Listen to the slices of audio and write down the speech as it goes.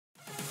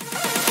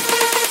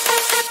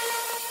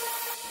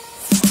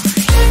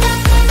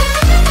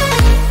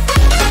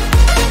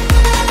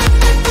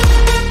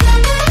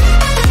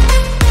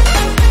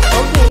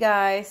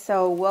guys,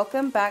 so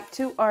welcome back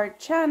to our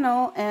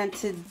channel, and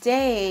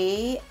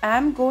today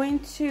I'm going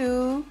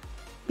to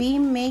be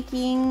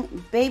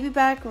making baby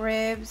back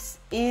ribs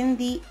in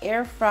the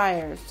air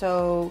fryer,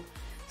 so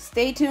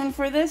stay tuned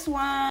for this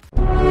one.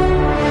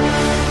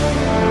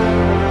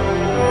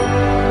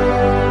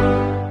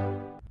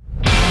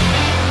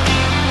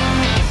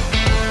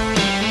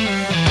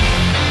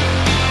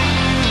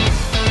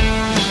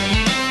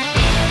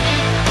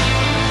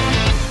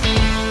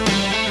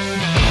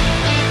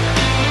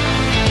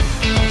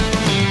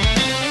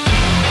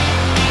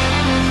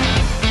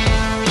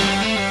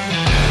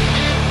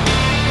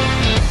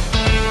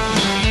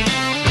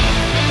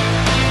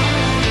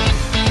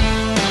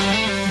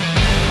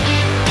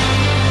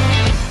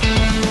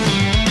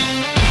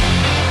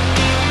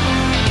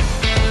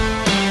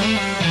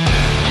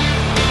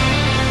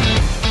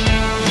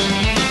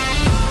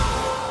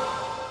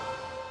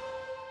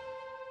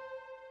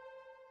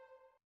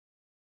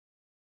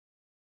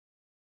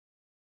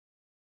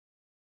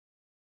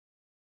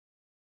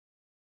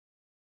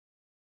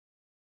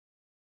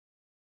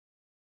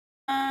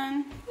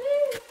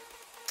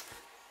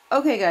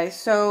 Okay guys,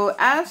 so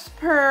as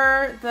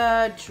per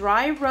the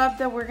dry rub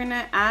that we're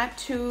gonna add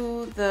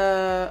to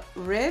the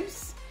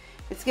ribs,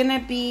 it's gonna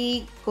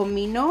be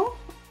comino,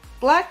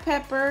 black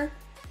pepper,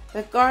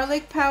 the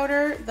garlic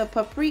powder, the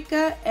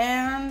paprika,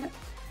 and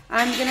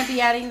I'm gonna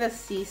be adding the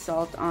sea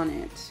salt on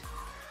it.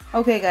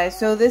 Okay guys,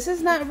 so this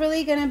is not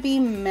really gonna be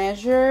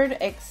measured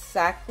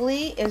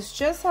exactly, it's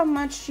just how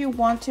much you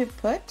want to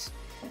put.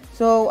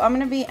 So I'm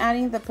gonna be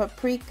adding the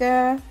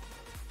paprika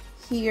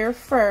here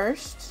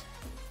first,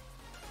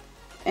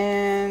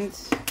 and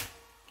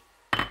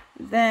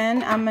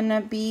then I'm gonna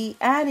be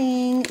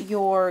adding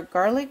your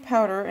garlic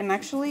powder, and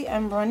actually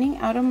I'm running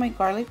out of my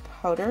garlic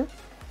powder,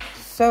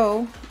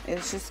 so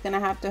it's just gonna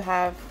have to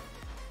have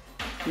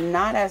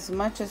not as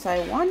much as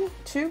I want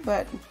to,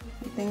 but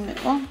I think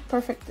that, well,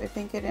 perfect. I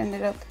think it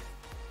ended up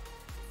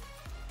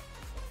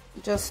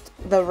just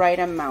the right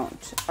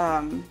amount.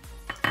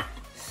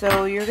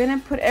 So you're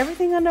gonna put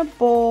everything in a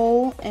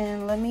bowl,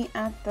 and let me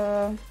add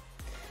the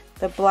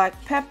black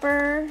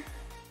pepper,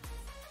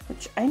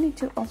 which I need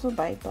to also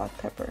buy black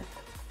pepper.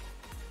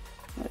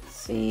 Let's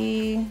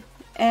see,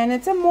 and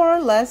it's a more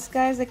or less,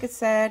 guys, like I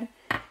said,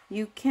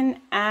 you can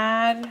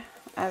add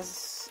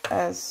as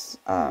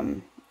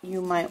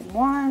you might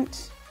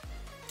want.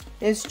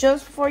 It's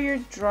just for your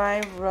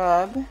dry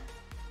rub,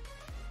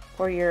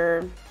 for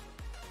your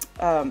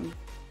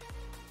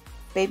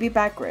baby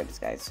back ribs,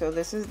 guys. So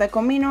this is the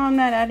comino. I'm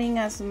not adding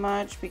as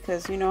much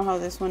because you know how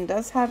this one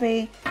does have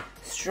a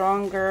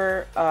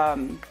stronger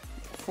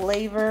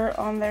flavor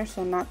on there,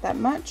 so not that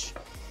much.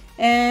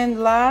 And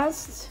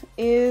last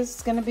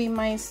is gonna be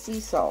my sea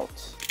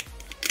salt,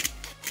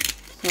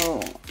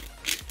 so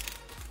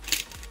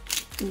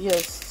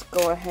just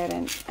go ahead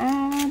and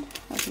add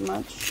as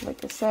much,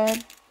 like I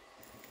said.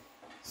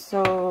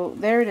 So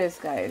there it is,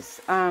 guys.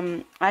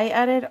 I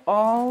added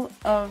all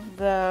of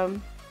the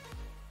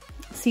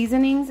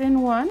seasonings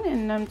in one,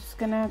 and I'm just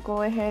gonna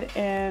go ahead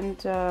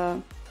and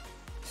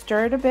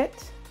stir it a bit.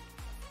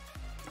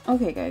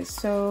 Okay guys,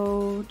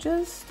 so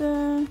just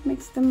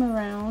mix them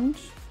around.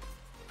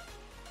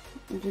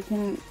 You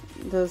can,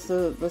 the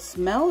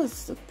smell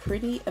is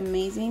pretty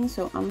amazing,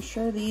 so I'm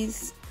sure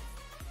these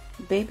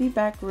baby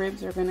back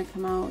ribs are gonna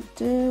come out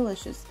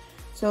delicious.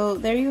 So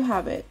there you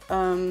have it.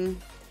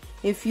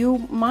 If you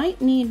might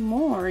need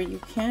more, you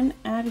can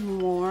add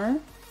more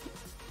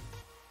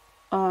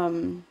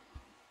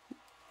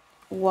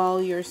while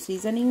you're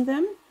seasoning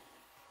them,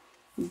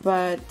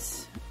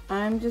 but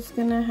I'm just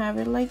gonna have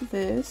it like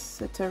this.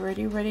 It's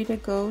already ready to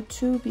go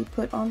to be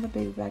put on the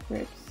baby back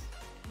ribs.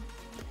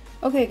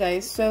 Okay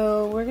guys,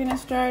 so we're gonna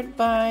start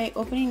by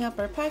opening up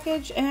our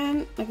package,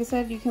 and like I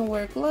said, you can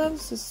wear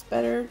gloves. It's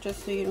better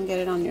just so you don't get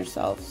it on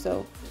yourself.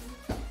 So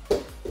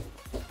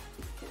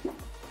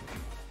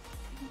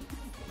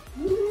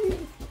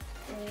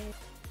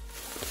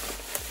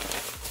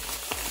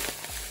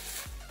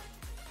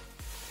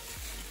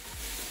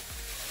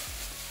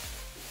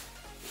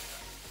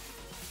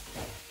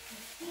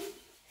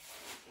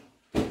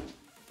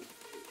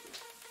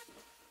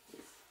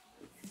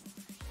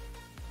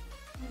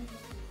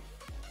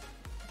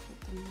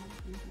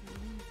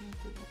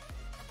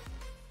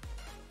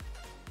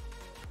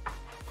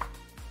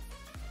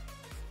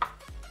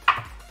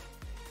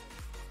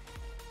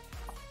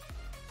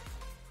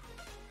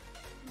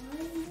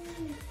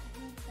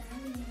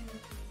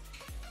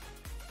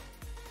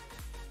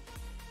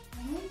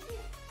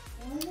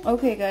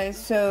okay guys,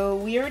 so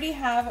we already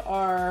have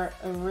our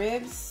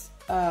ribs,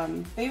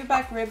 baby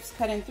back ribs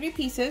cut in 3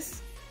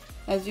 pieces,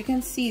 as you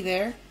can see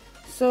there.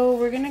 So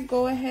we're gonna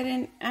go ahead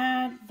and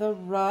add the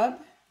rub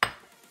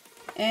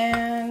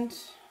and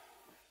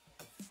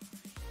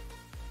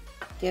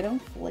get some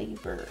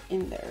flavor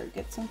in there.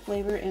 Get some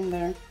flavor in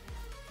there,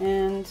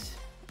 and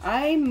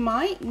I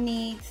might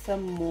need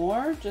some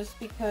more just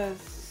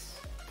because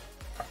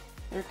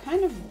they're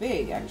kind of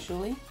big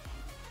actually.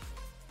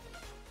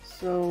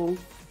 So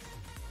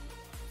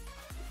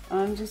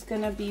I'm just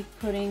gonna be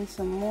putting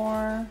some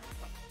more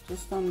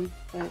just on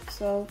by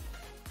itself.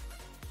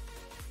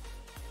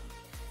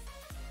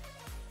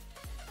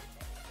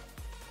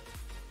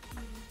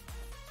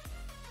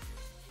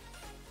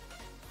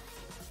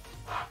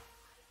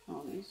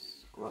 All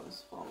these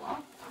gloves fall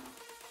off.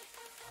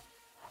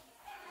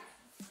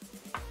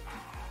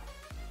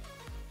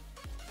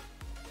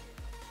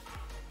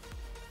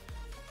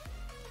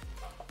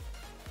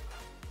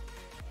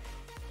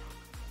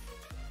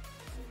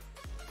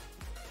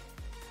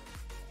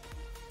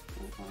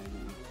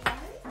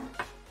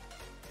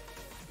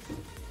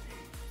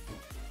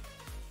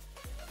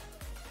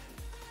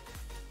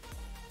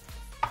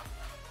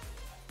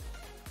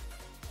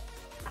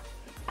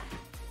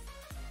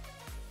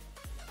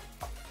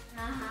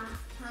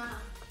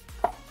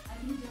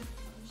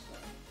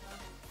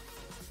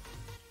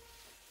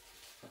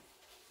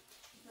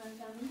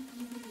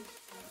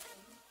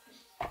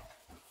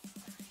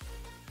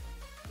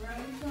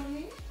 Right,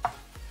 Cummin? I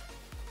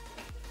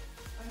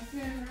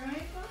said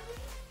right, Cummin?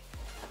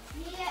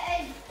 He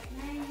is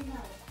very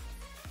nice.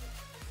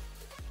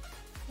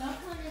 That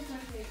one is my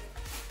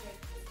favorite.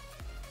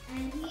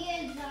 And he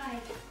is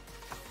like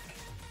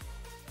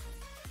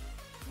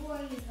 4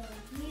 years old.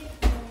 He is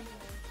 4 years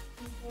old.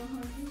 He's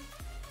 400.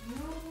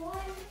 No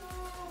one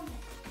knows.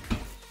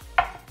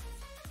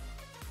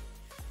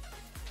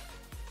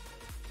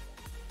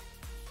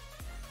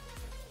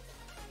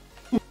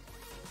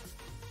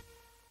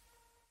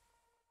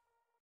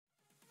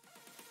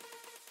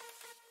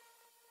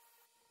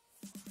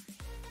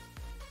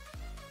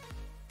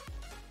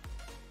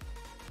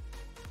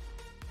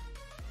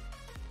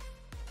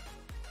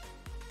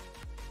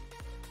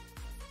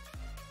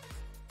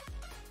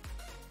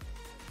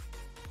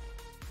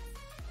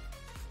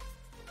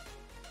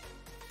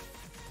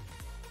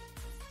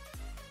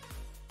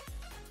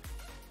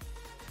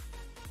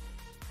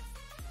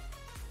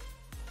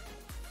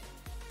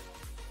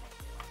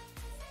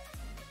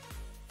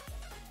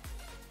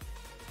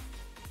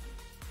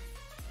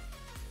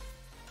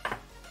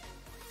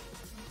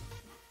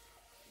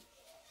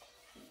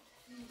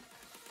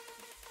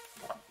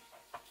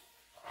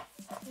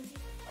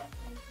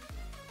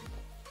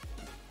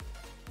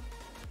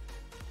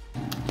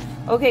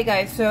 Okay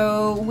guys,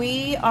 so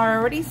we are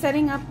already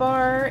setting up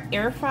our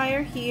air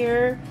fryer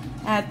here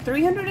at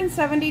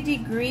 370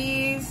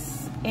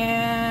 degrees,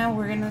 and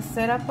we're gonna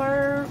set up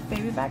our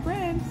baby back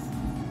ribs.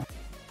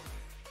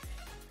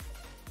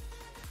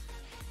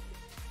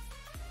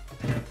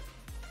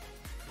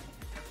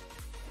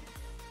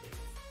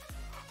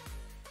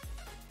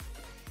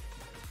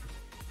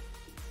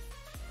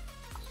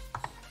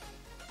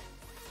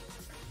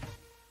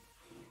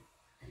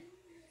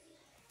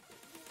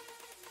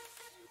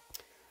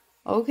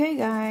 Okay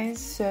guys,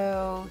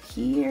 so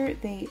here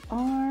they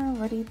are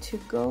ready to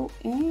go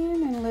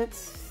in, and let's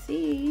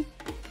see.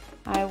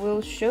 I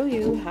will show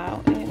you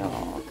how it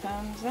all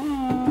comes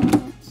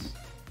out.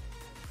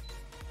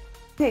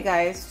 Okay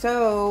guys,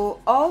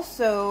 so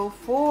also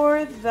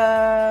for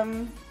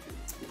the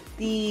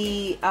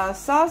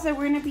sauce that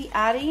we're going to be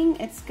adding,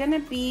 it's going to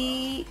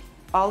be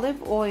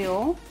olive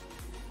oil,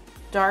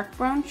 dark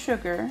brown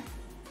sugar,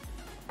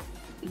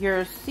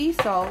 your sea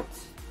salt,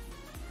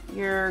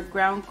 your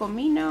ground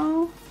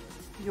comino,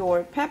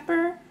 your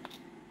pepper,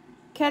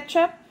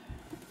 ketchup,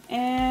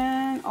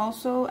 and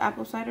also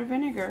apple cider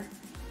vinegar.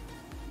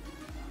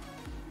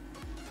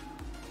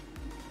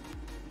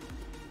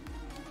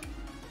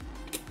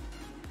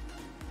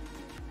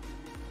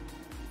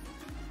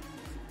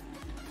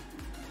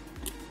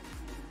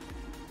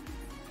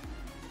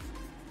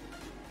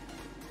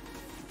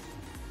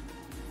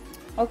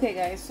 Okay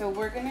guys, so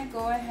we're gonna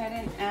go ahead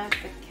and add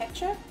the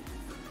ketchup.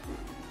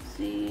 Let's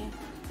see.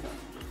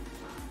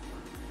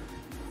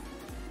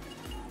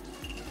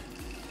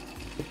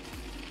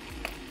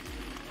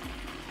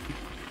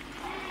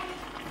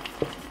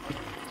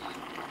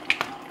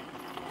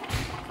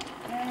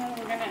 And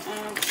we're gonna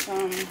add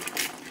some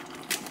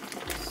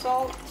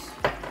salt,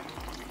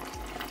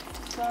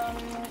 some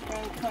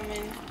ground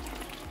cumin,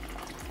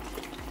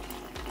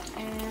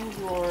 and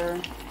your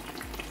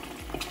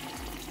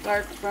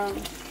dark brown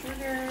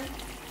sugar.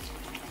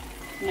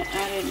 I'm gonna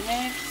add it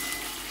next.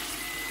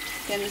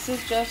 Again, this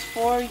is just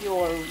for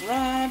your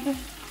rub.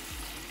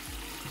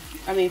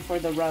 I mean for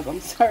the rub, I'm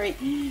sorry.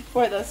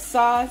 For the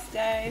sauce,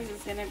 guys,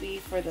 it's gonna be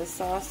for the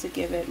sauce to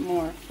give it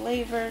more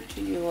flavor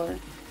to your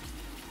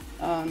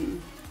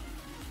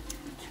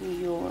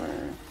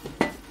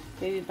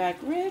baby back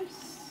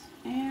ribs.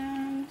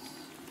 And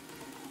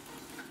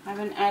I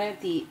haven't added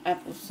the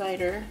apple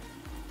cider.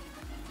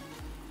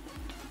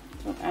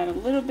 So add a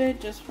little bit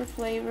just for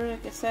flavor,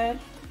 like I said.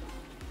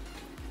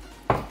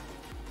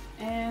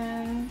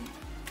 And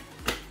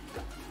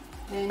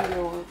then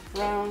your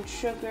brown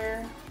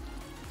sugar.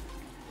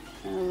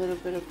 And a little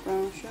bit of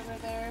brown sugar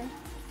there.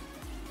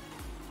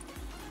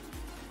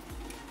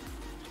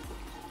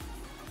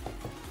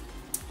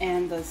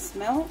 And the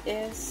smell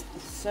is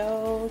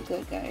so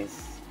good,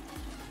 guys.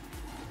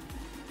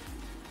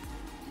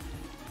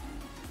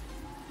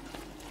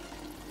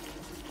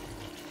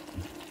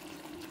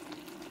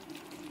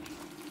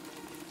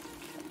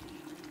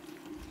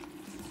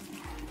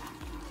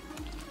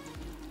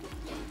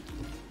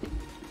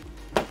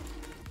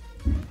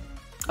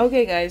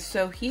 Okay guys,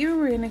 so here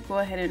we're gonna go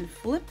ahead and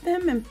flip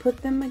them and put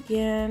them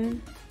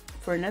again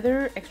for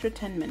another extra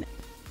 10 minutes.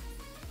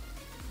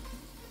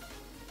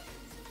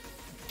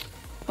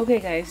 Okay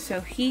guys,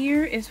 so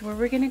here is where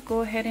we're gonna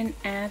go ahead and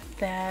add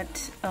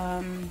that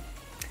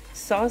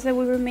sauce that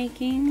we were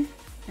making,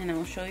 and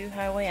I'll show you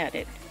how I add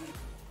it.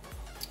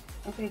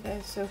 Okay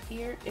guys, so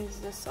here is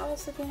the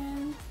sauce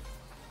again.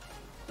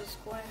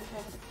 Just go ahead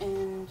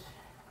and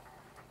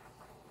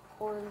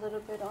pour a little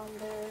bit on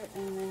there,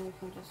 and then you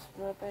can just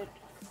rub it.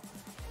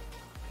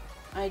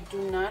 I do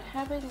not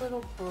have a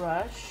little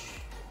brush,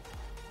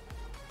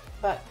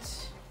 but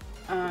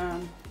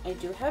I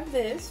do have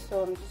this,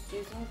 so I'm just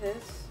using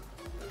this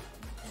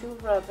to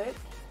rub it.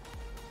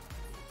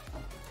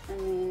 I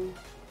mean,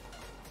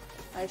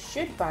 I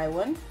should buy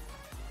one,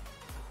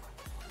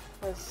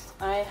 because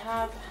I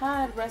have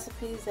had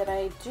recipes that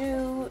I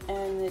do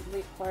and it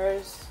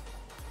requires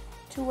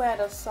to add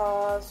a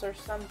sauce or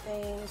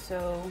something,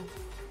 so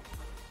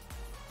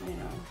you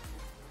know,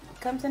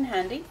 it comes in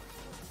handy.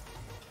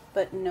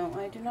 But no,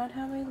 I do not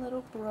have a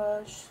little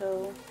brush,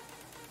 so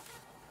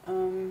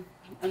I'm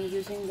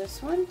using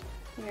this one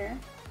here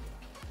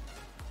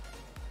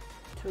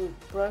to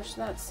brush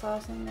that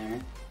sauce in there.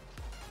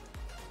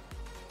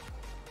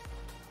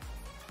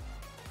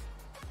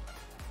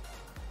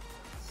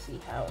 See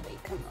how they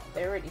come out.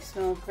 They already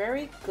smell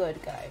very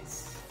good,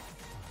 guys.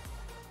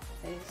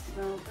 They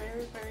smell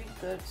very, very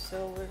good.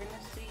 So we're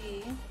gonna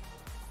see.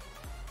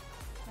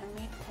 I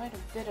made quite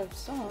a bit of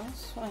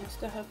sauce, so I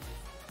still have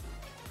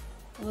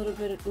a little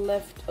bit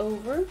left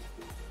over.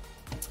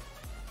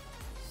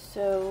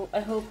 So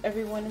I hope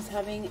everyone is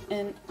having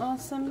an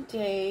awesome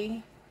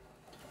day.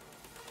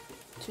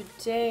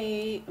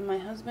 Today my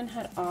husband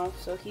had off,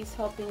 so he's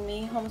helping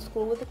me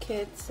homeschool with the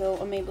kids, so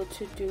I'm able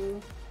to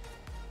do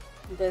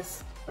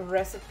this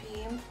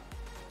recipe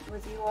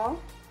with you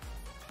all.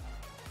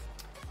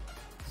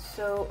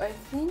 So I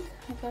think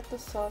I got the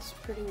sauce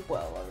pretty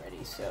well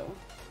already. So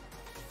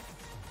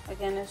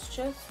again, it's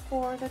just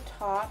for the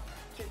top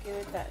to give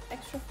it that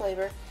extra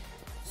flavor.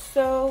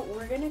 So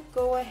we're gonna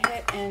go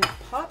ahead and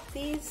pop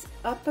these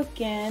up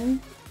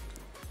again.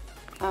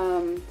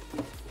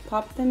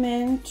 Pop them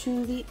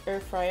into the air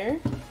fryer,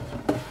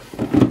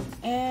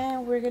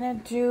 and we're gonna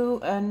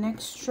do an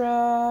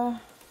extra,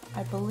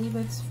 I believe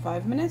it's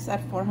 5 minutes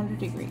at 400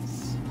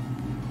 degrees.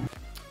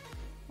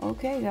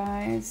 Okay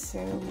guys,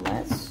 so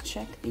let's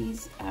check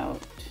these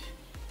out.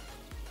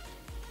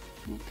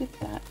 Look at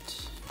that.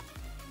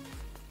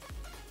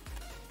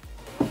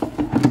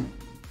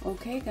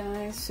 Okay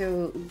guys,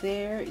 so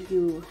there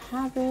you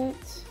have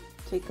it.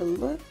 Take a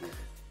look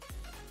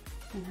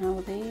at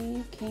how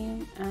they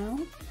came out.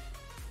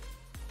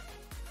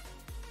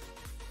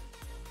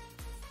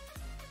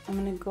 I'm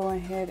gonna go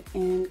ahead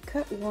and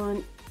cut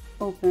one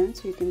open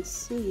so you can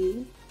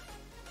see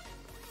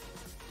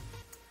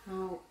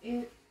how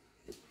it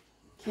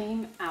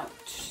came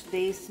out.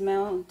 They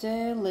smell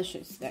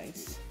delicious,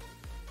 guys.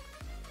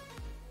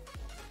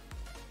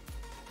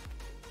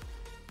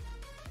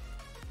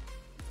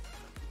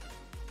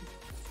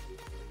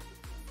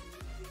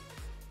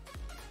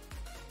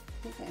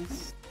 Okay.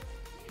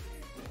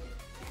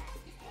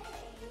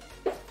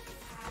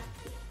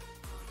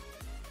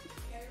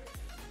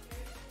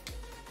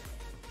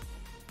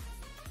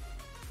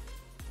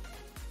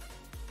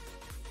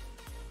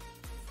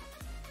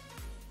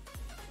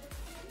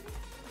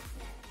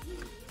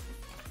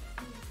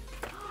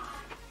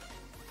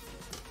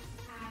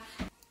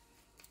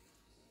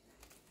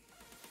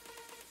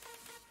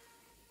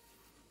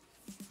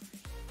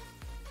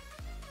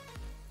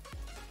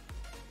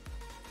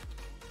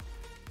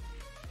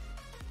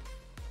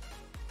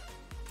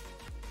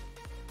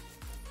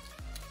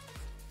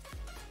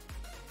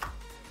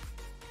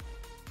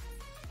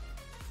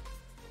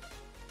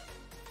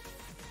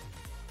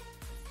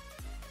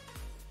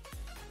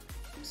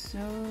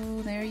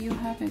 So there you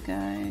have it,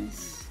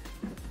 guys.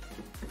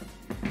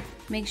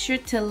 Make sure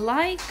to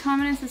like,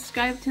 comment, and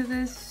subscribe to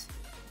this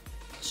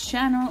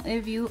channel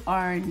if you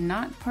are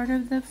not part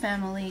of the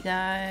family,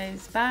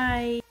 guys.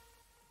 Bye.